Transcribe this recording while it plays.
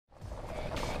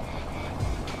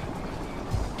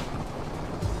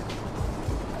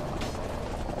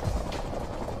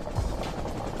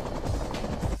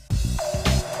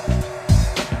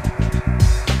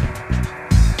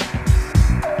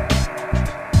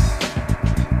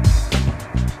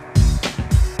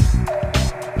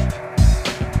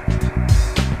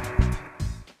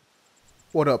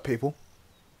What up, people?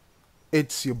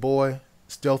 It's your boy,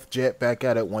 Stealth Jet, back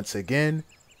at it once again,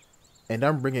 and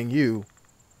I'm bringing you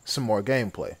some more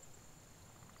gameplay.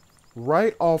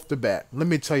 Right off the bat, let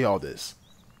me tell y'all this.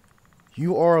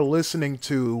 You are listening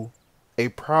to a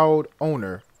proud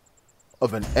owner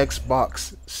of an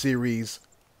Xbox Series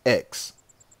X.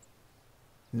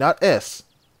 Not S,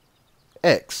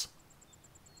 X.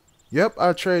 Yep,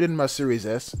 I traded in my Series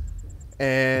S,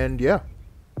 and yeah.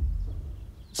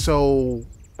 So,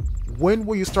 when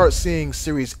will you start seeing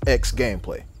Series X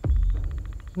gameplay?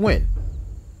 When?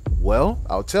 Well,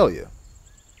 I'll tell you.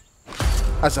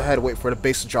 As I had to wait for the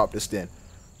bass to drop this in.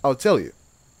 I'll tell you.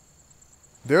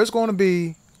 There's going to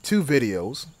be two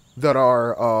videos that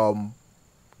are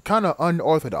kind of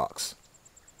unorthodox.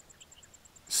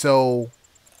 So,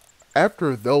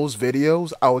 after those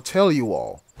videos, I'll tell you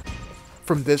all.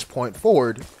 From this point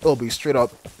forward, it'll be straight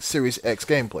up Series X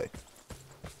gameplay.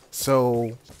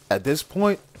 So, at this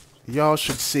point, y'all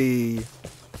should see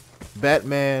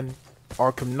Batman,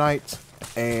 Arkham Knight,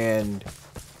 and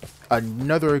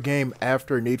another game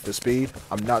after Need for Speed.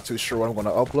 I'm not too sure what I'm going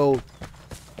to upload,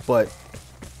 but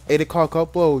 8 o'clock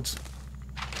uploads,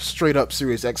 straight up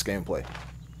Series X gameplay.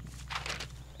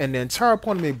 And the entire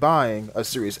point of me buying a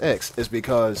Series X is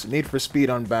because Need for Speed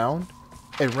Unbound,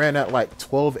 it ran at like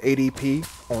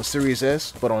 1280p on Series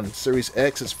S, but on Series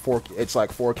X it's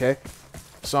like 4K.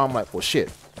 So I'm like, well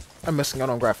shit, I'm missing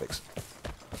out on graphics.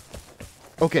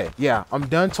 Okay, yeah, I'm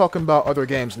done talking about other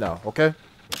games now, okay?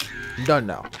 I'm done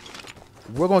now.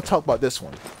 We're going to talk about this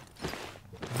one.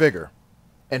 Vigor.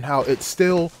 And how it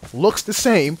still looks the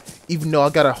same, even though I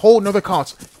got a whole nother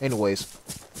console. Anyways,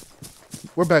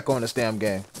 we're back on this damn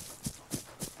game.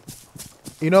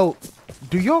 You know,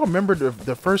 do y'all remember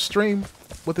the first stream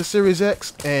with the Series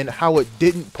X and how it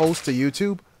didn't post to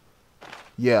YouTube?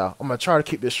 Yeah, I'm going to try to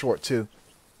keep this short too.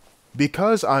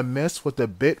 Because I messed with the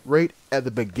bit rate at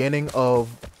the beginning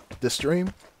of the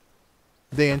stream,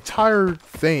 the entire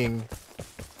thing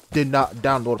did not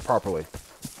download properly.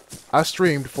 I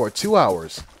streamed for 2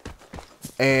 hours,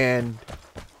 and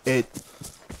it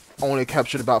only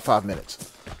captured about 5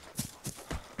 minutes.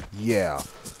 Yeah.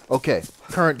 Okay,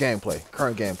 current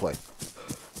gameplay.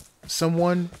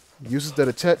 Someone uses the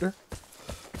detector,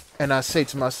 and I say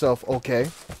to myself, okay,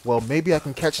 well maybe I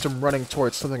can catch them running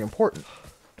towards something important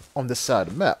on this side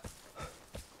of the map.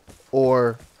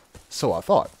 Or so I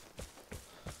thought.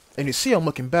 And you see I'm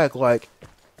looking back like,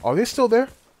 are they still there?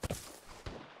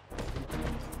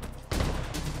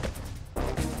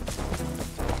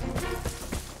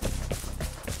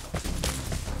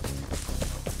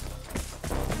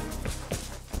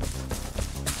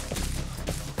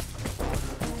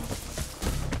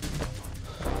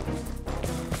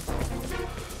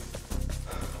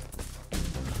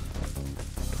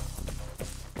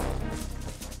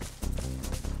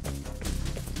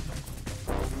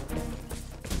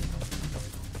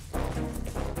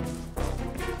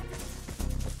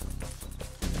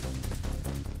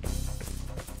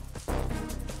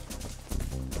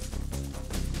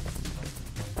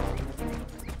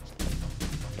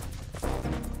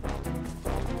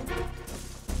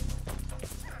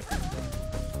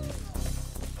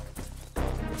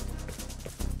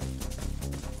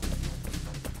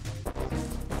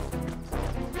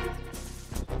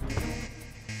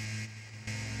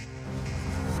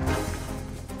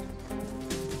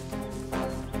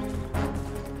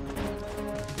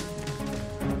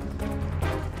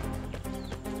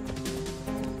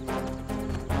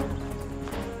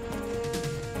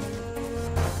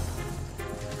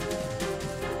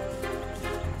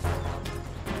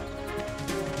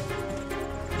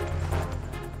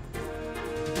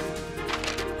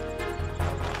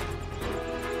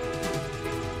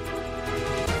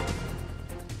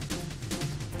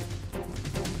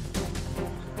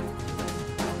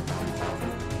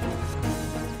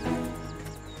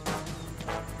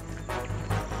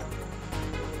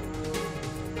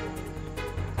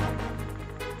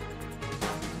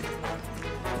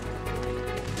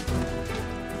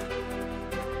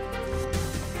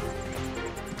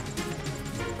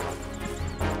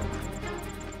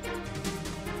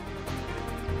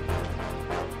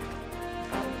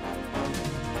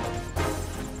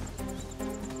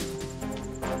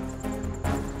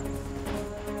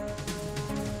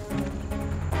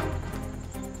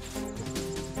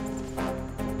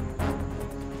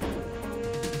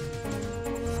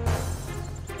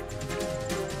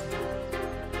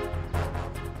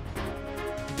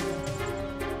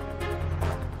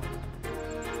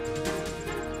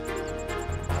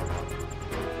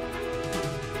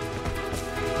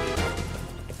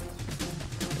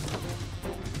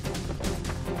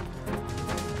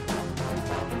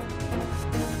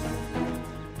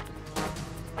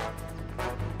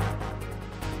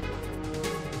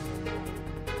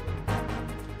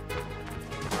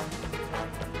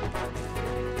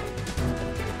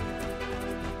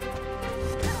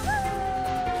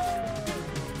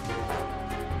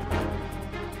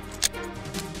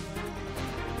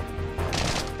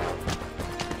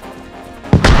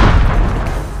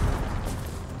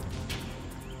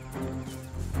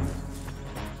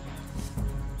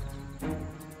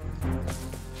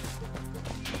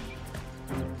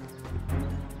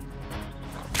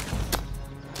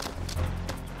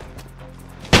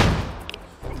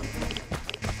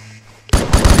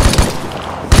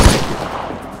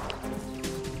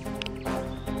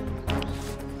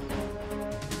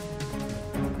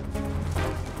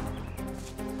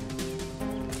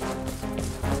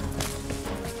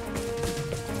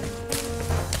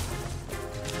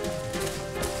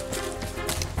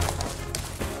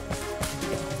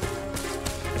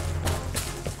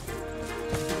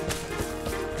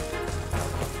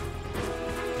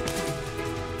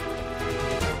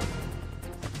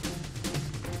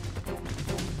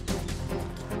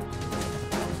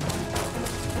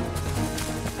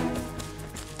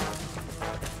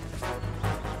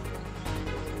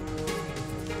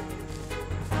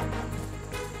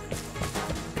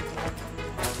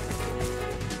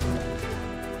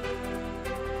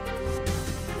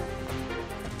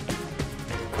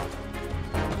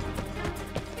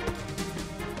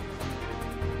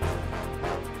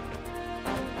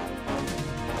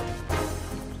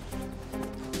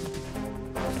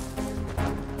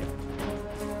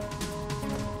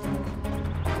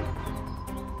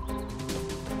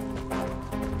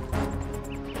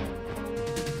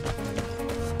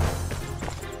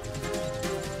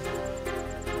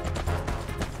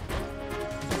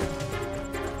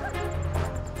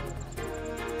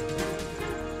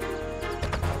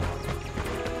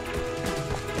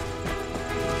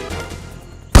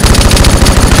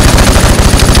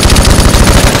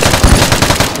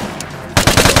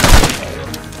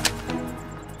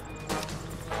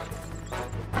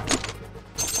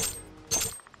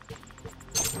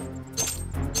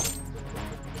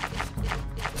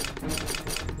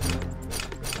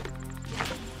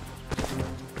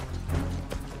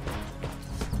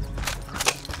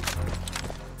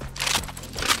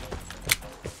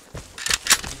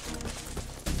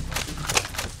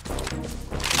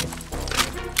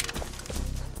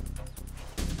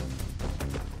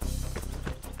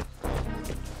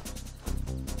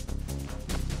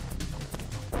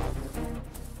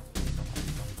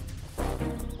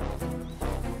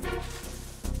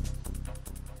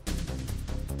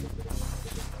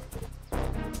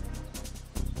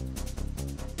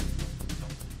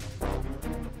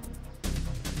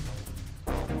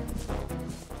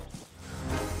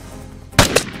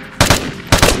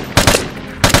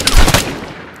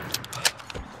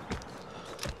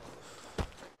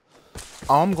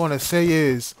 all I'm gonna say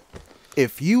is,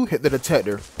 if you hit the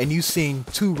detector and you seen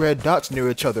two red dots near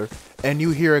each other and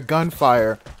you hear a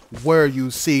gunfire where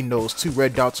you seen those two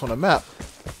red dots on the map,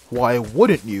 why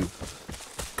wouldn't you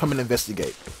come and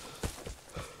investigate?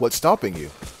 What's stopping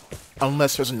you?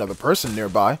 Unless there's another person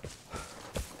nearby.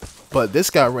 But this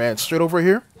guy ran straight over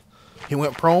here. He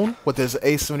went prone with his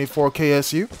A74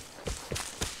 KSU.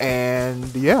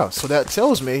 And yeah, so that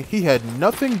tells me he had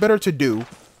nothing better to do,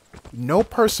 no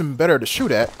person better to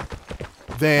shoot at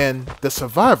than the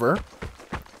survivor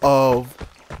of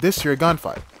this here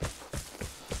gunfight.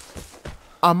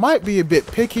 I might be a bit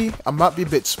picky, I might be a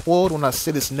bit spoiled when I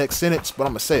say this next sentence, but I'm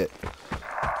gonna say it.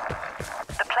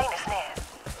 The plane is near.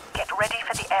 Get ready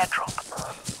for the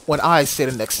airdrop. When I say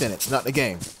the next sentence, not the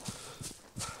game.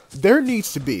 There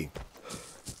needs to be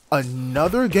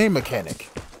another game mechanic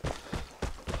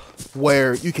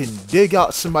where you can dig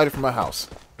out somebody from a house.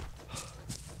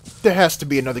 There has to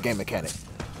be another game mechanic.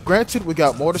 Granted, we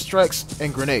got mortar strikes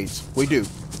and grenades. We do.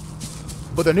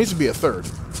 But there needs to be a third.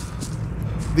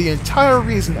 The entire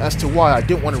reason as to why I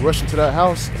didn't want to rush into that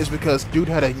house is because dude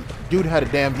had a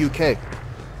damn UK.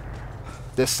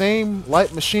 The same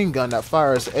light machine gun that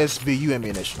fires SVU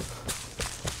ammunition.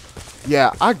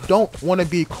 Yeah, I don't want to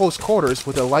be close quarters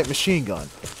with a light machine gun.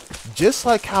 Just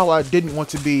like how I didn't want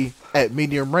to be at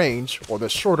medium range, or the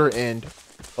shorter end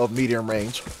of medium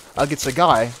range, against a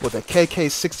guy with a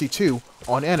KK-62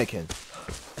 on Anakin.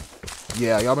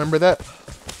 Yeah, y'all remember that?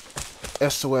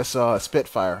 SOS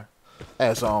Spitfire,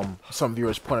 as some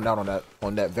viewers pointed out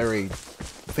on that very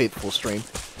faithful stream.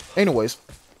 Anyways,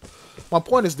 my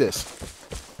point is this.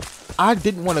 I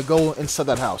didn't want to go inside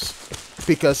that house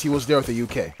because he was there with the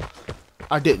UK.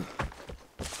 I didn't.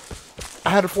 I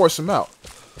had to force him out.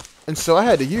 And so I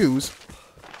had to use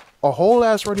a whole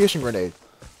ass radiation grenade.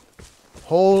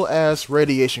 Whole ass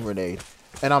radiation grenade.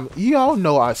 And y'all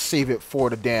know I save it for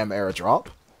the damn airdrop.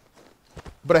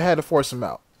 But I had to force him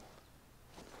out.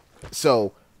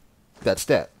 So, that's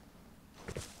that.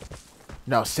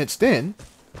 Now, since then,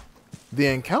 the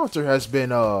encounter has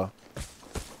been,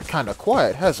 kind of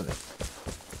quiet, hasn't it?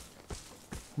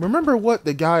 Remember what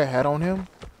the guy had on him?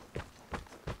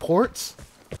 Ports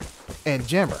and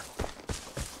jammer.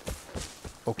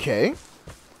 Okay.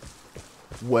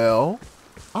 Well,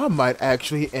 I might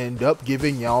actually end up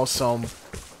giving y'all some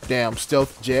damn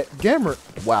stealth jet jammer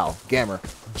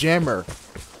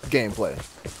gameplay.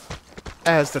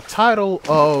 As the title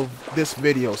of this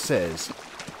video says,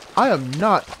 I am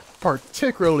not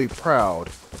particularly proud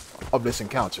of this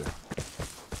encounter.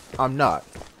 I'm not.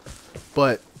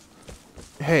 But,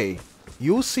 hey,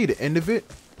 you'll see the end of it,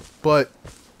 but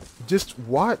just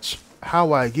watch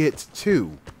how I get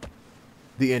to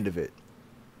the end of it.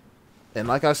 And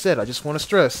like I said, I just want to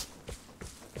stress,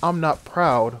 I'm not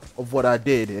proud of what I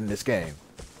did in this game.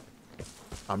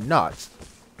 I'm not.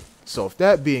 So with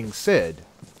that being said,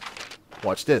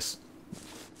 watch this.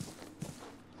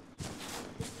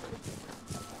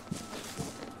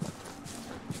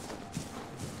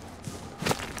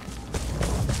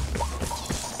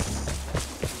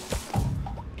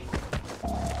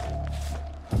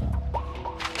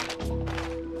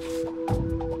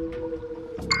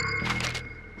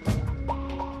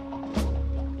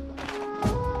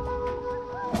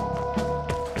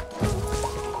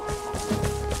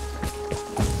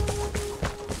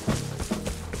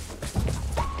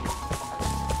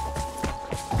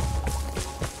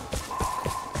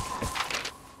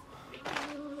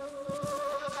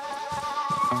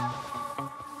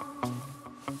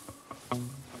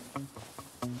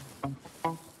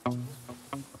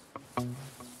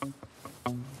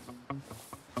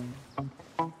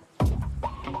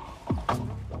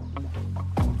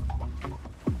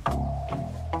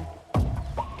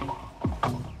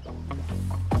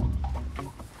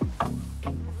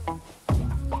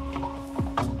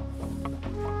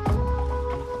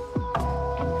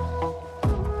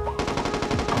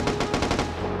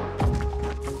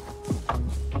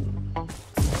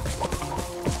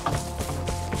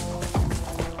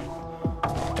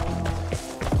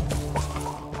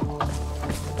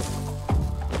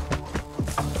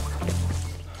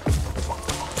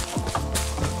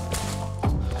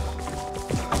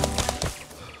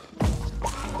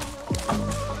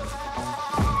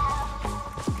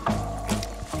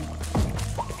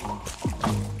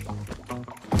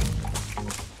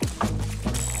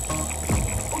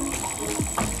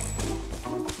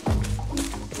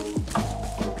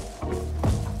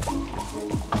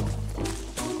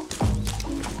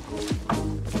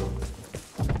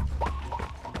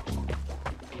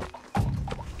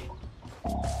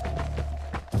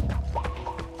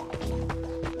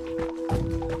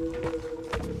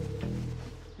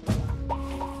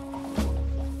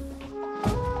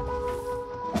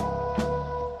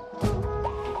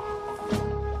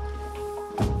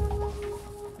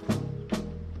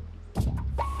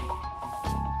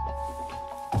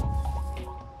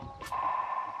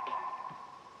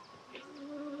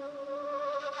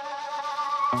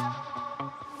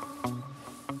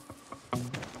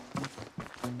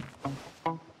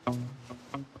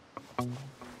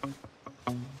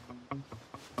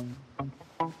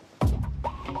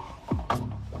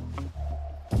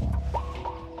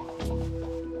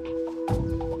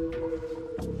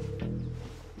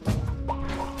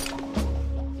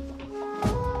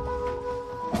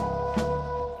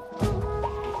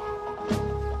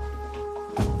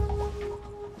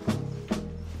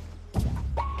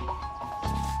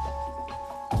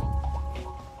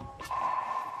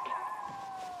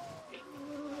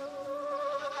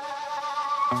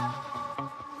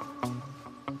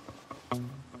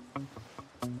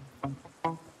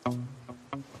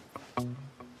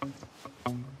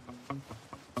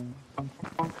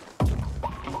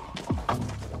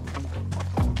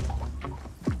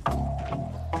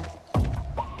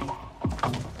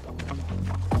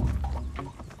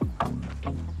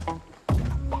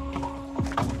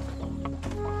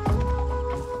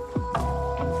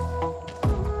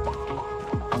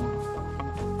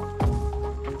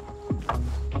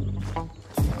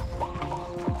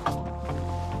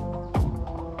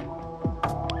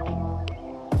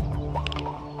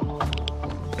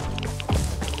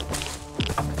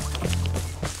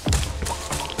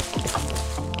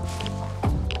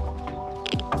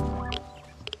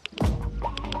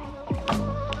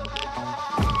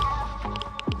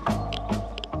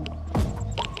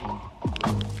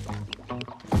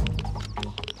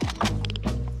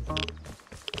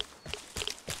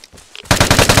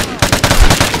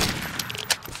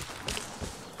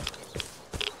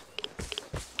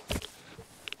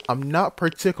 I'm not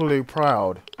particularly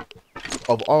proud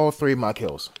of all 3 of my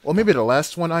kills. Well, maybe the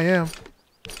last one I am,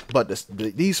 but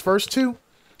these first 2,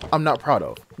 I'm not proud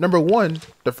of. Number 1,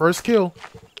 the first kill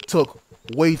took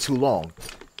way too long.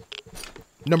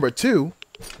 Number 2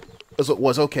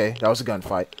 was okay. That was a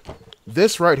gunfight.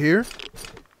 This right here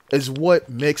is what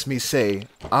makes me say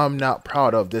I'm not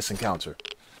proud of this encounter.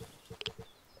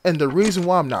 And the reason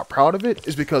why I'm not proud of it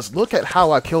is because look at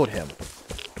how I killed him.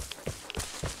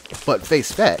 But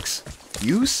face facts,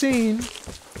 you seen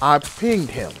I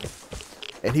pinged him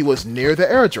and he was near the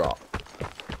airdrop,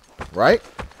 right?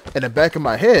 In the back of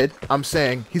my head, I'm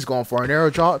saying he's going for an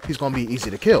airdrop, he's going to be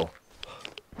easy to kill.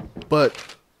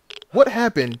 But what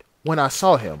happened when I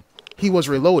saw him? He was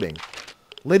reloading.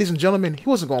 Ladies and gentlemen, he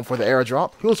wasn't going for the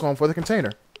airdrop, he was going for the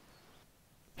container.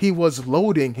 He was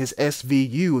loading his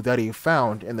SVU that he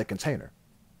found in the container.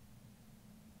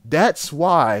 That's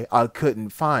why I couldn't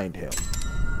find him.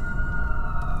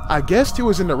 I guessed he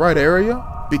was in the right area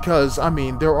because, I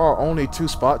mean, there are only 2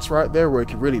 spots right there where it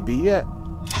could really be at.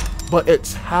 But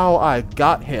it's how I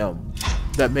got him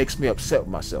that makes me upset with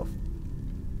myself.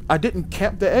 I didn't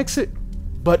camp the exit,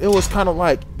 but it was kind of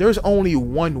like there's only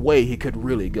one way he could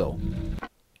really go.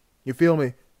 You feel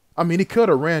me? I mean, he could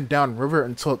have ran down river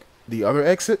and took the other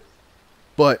exit,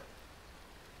 but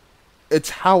it's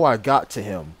how I got to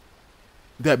him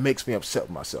that makes me upset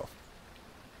with myself.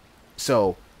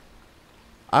 So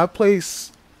I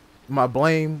place my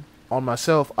blame on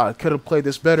myself. I could have played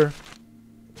this better,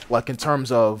 like in terms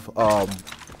of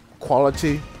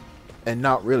quality and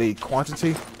not really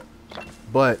quantity,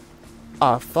 but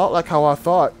I thought like how I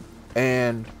thought,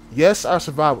 and yes, I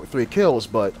survived with 3 kills,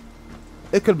 but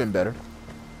it could have been better.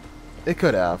 It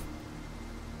could have.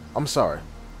 I'm sorry.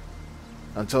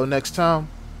 Until next time,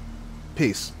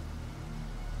 peace.